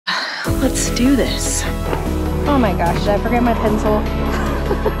Let's do this. Oh my gosh, did I forget my pencil?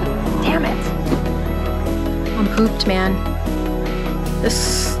 Damn it. I'm pooped, man.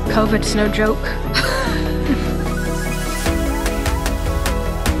 This COVID's no joke.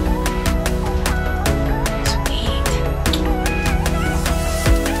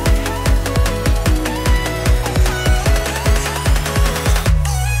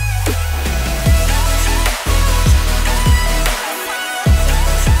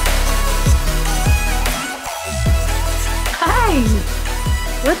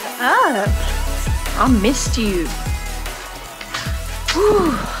 What's up? I missed you.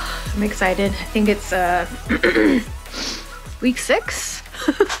 Whew. I'm excited. I think it's week 6.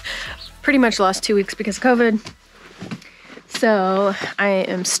 Pretty much lost 2 weeks because of COVID. So I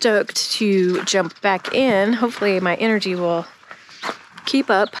am stoked to jump back in. Hopefully my energy will keep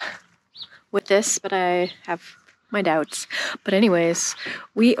up with this, but I have my doubts. But anyways,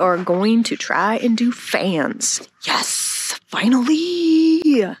 we are going to try and do fans. Yes, finally.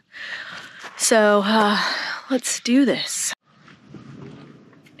 So let's do this.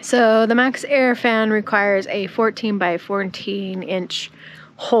 So the Maxx Air fan requires a 14 by 14 inch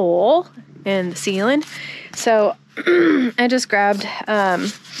hole in the ceiling. So I just grabbed a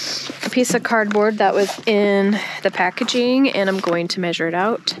piece of cardboard that was in the packaging, and I'm going to measure it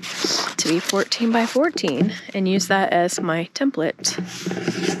out to be 14 by 14 and use that as my template.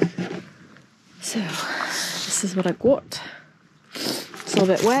 So this is what I got. It's a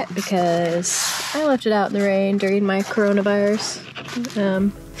little bit wet because I left it out in the rain during my coronavirus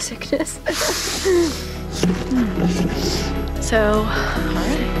sickness. So, all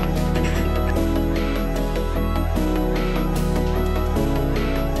right.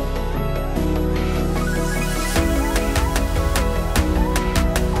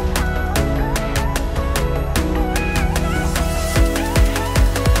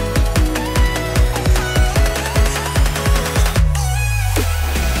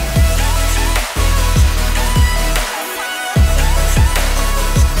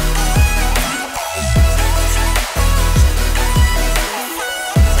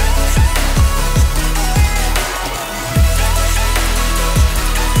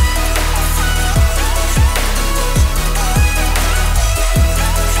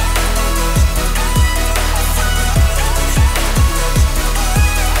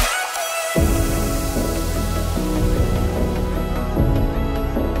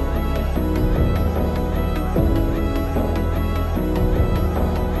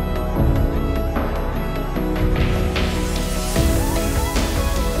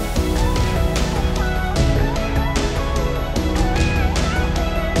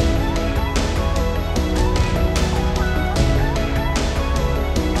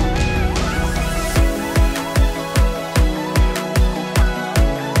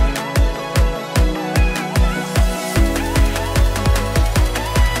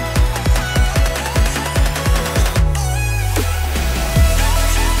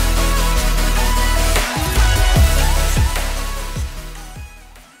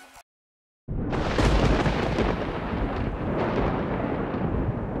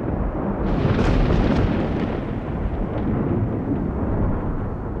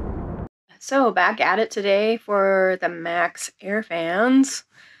 So back at it today for the Maxx Air fans.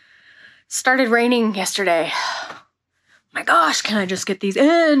 Started raining yesterday. My gosh, can I just get these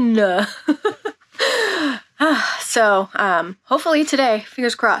in? So hopefully today,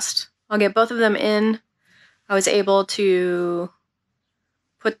 fingers crossed, I'll get both of them in. I was able to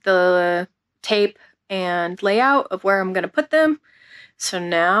put the tape and layout of where I'm going to put them. So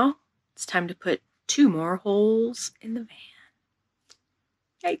now it's time to put 2 more holes in the van.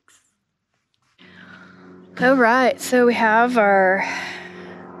 Yikes. Alright, so we have our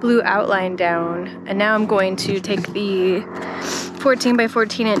blue outline down, and now I'm going to take the 14 by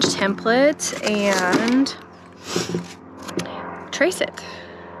 14 inch template and trace it.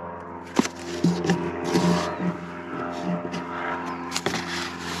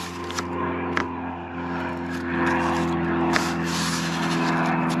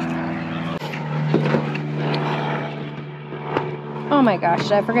 Oh my gosh,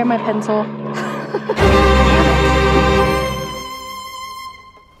 did I forget my pencil?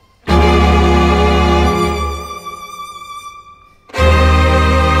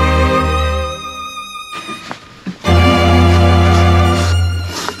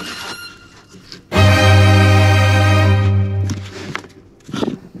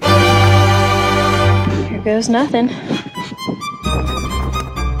 Here goes nothing.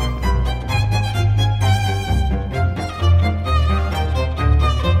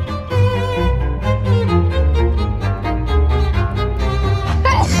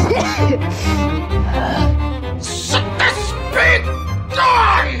 Okay,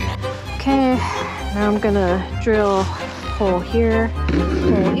 now I'm gonna drill a hole here,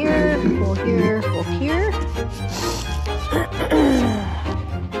 hole here, hole here, hole here.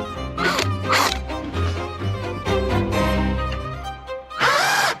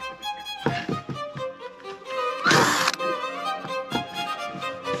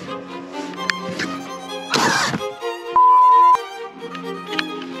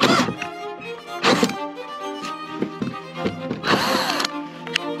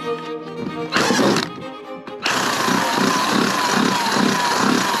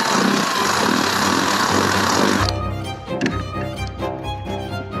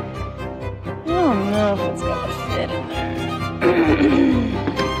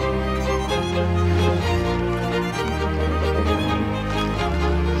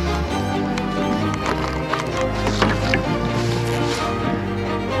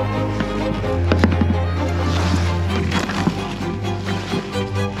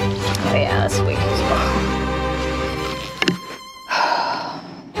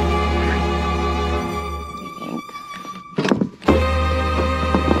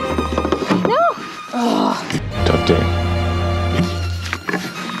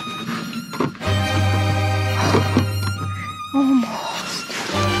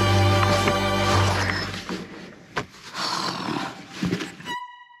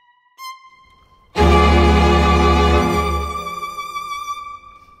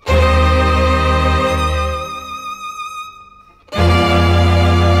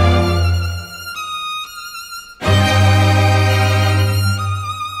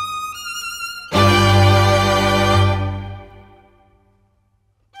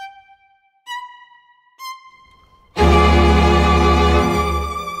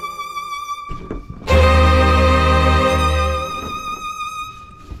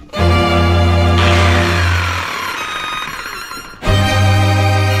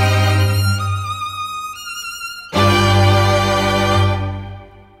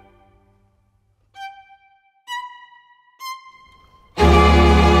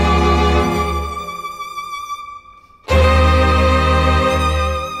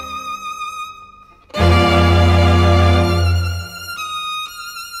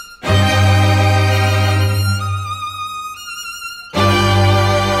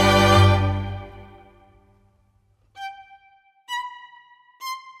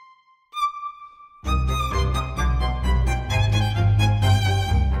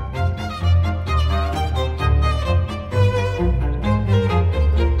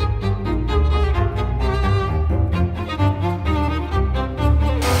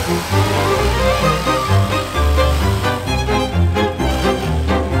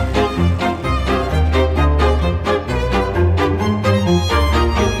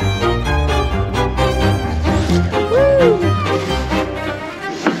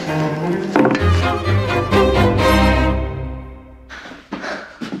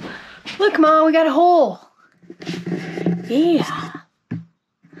 Look, Mom, we got a hole. Yeah.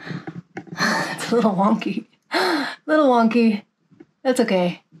 It's a little wonky. Little wonky. That's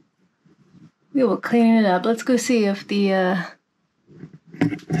okay. We will clean it up. Let's go see if the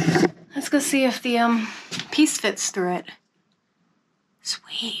piece fits through it.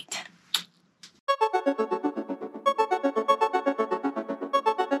 Sweet.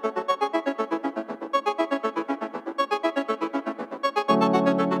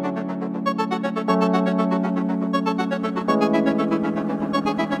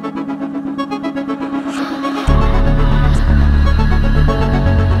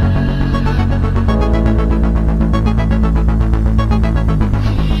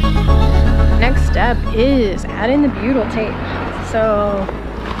 Is adding the butyl tape. So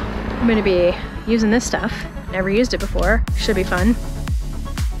I'm going to be using this stuff. Never used it before. Should be fun.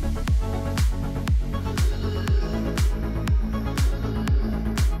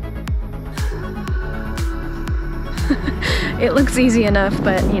 It looks easy enough,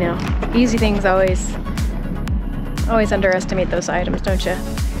 but you know, easy things always underestimate those items, don't you?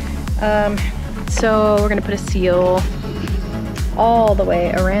 So we're going to put a seal all the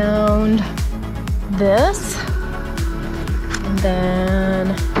way around this, and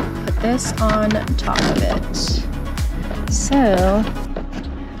then put this on top of it. So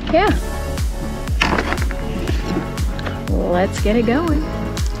yeah, let's get it going.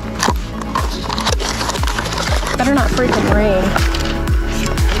 Better not freaking rain.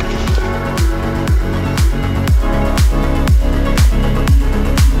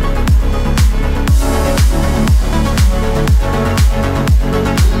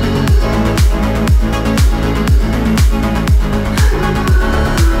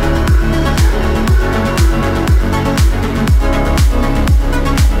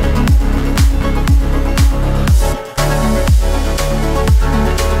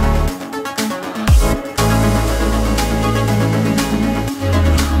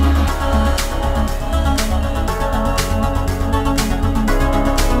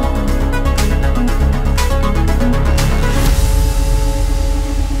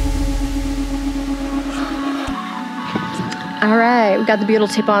 got the butyl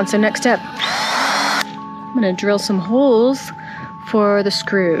tape on, so next step, I'm gonna drill some holes for the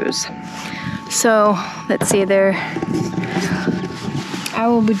screws. So let's see there. I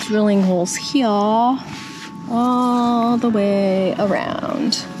will be drilling holes here all the way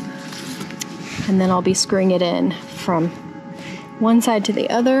around. And then I'll be screwing it in from one side to the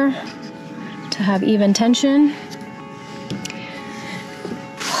other to have even tension.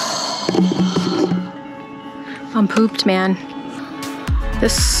 I'm pooped, man.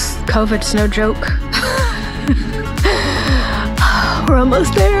 This COVID's no joke. We're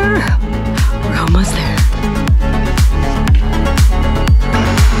almost there. We're almost there.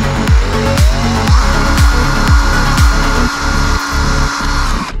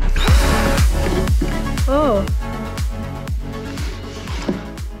 Oh.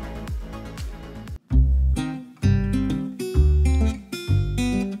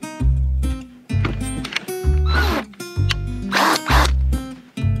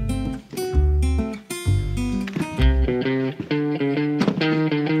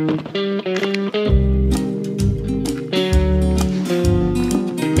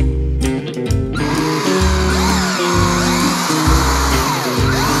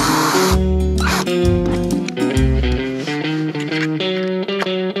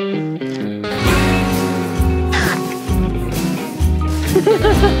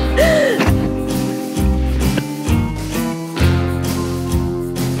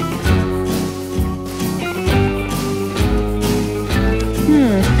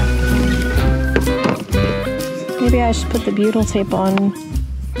 Maybe I should put the butyl tape on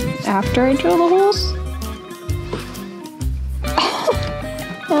after I drill the holes?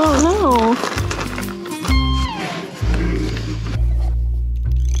 Oh no!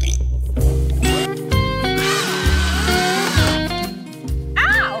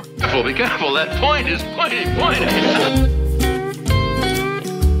 Ow! Well, be careful, that point is pointy.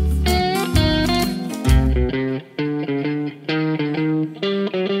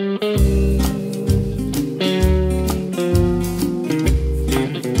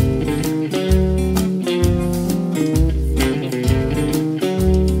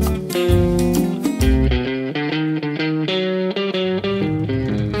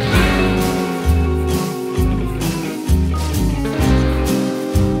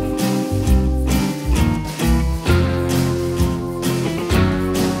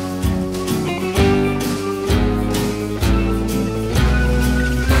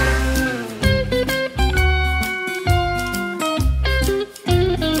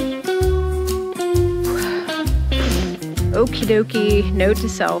 Okie dokie, note to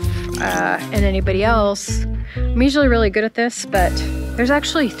self and anybody else. I'm usually really good at this, but there's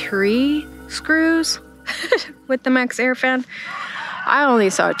actually 3 screws with the Maxx Air fan. I only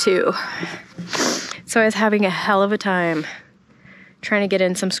saw 2. So I was having a hell of a time trying to get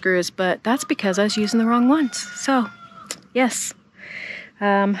in some screws, but that's because I was using the wrong ones. So yes,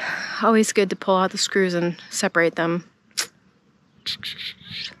 always good to pull out the screws and separate them.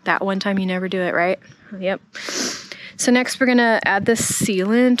 That one time you never do it, right? Yep. So next we're gonna add this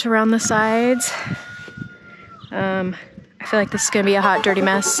sealant around the sides. I feel like this is gonna be a hot, dirty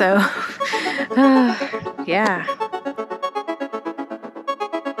mess, so yeah.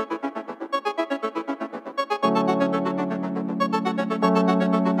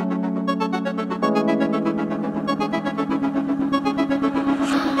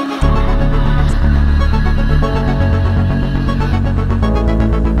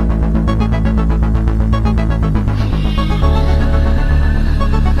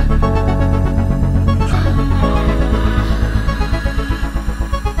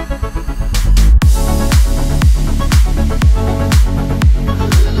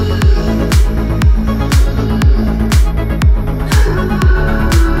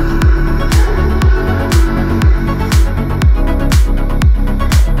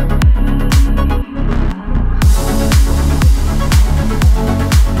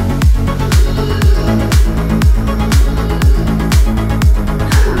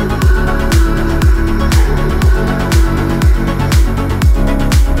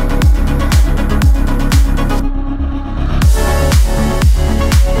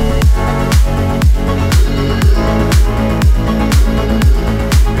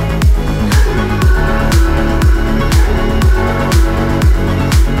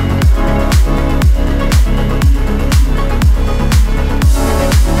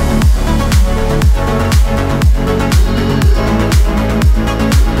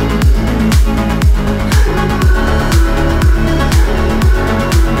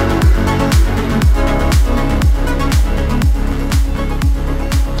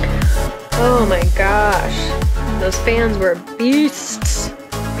 Oh my gosh, those fans were beasts.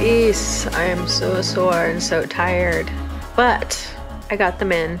 Jeez, I am so sore and so tired. But I got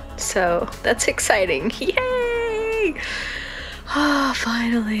them in, so that's exciting. Yay! Oh,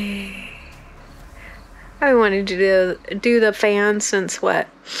 finally. I wanted to do the fan since what?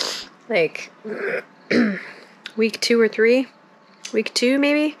 Like week 2 or 3? Week 2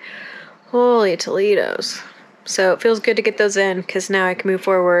 maybe? Holy Toledos. So it feels good to get those in because now I can move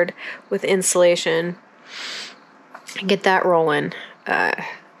forward with installation and get that rolling.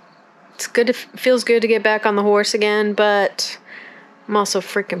 It's good. Feels good to get back on the horse again, but I'm also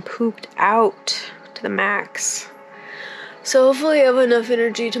freaking pooped out to the max. So hopefully I have enough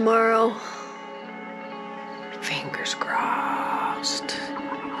energy tomorrow. Fingers crossed.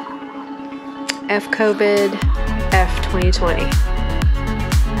 F COVID, F 2020.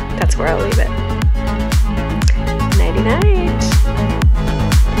 That's where I'll leave it. Nighty night.